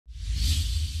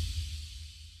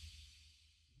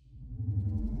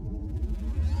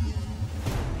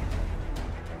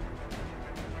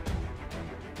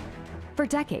For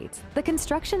decades, the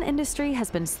construction industry has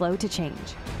been slow to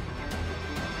change.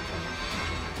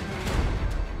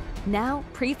 Now,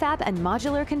 prefab and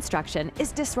modular construction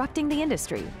is disrupting the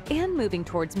industry and moving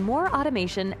towards more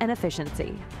automation and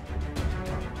efficiency.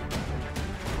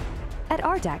 At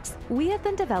ARDEX, we have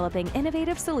been developing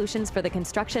innovative solutions for the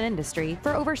construction industry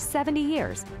for over 70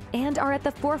 years and are at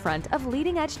the forefront of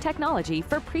leading-edge technology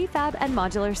for prefab and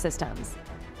modular systems.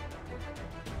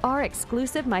 Our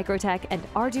exclusive Microtech and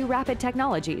Ardu Rapid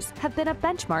technologies have been a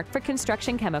benchmark for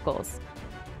construction chemicals.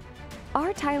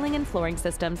 Our tiling and flooring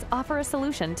systems offer a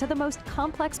solution to the most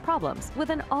complex problems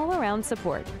with an all-around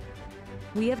support.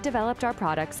 We have developed our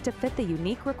products to fit the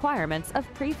unique requirements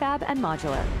of prefab and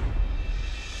modular.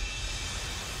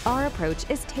 Our approach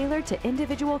is tailored to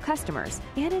individual customers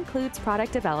and includes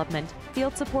product development,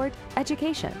 field support,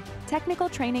 education, technical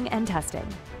training, and testing,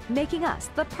 making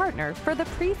us the partner for the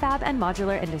prefab and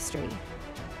modular industry.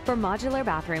 For modular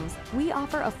bathrooms, we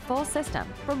offer a full system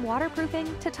from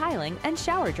waterproofing to tiling and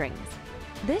shower drains.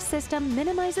 This system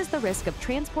minimizes the risk of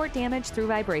transport damage through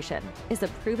vibration, is a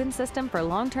proven system for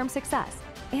long-term success,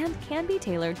 and can be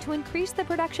tailored to increase the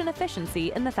production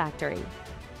efficiency in the factory.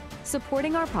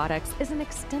 Supporting our products is an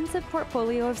extensive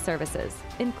portfolio of services,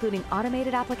 including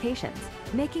automated applications,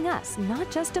 making us not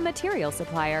just a material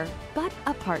supplier, but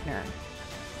a partner.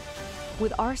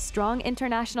 With our strong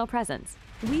international presence,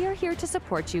 we are here to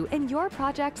support you in your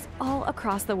projects all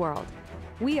across the world.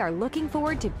 We are looking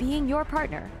forward to being your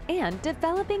partner and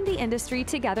developing the industry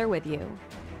together with you.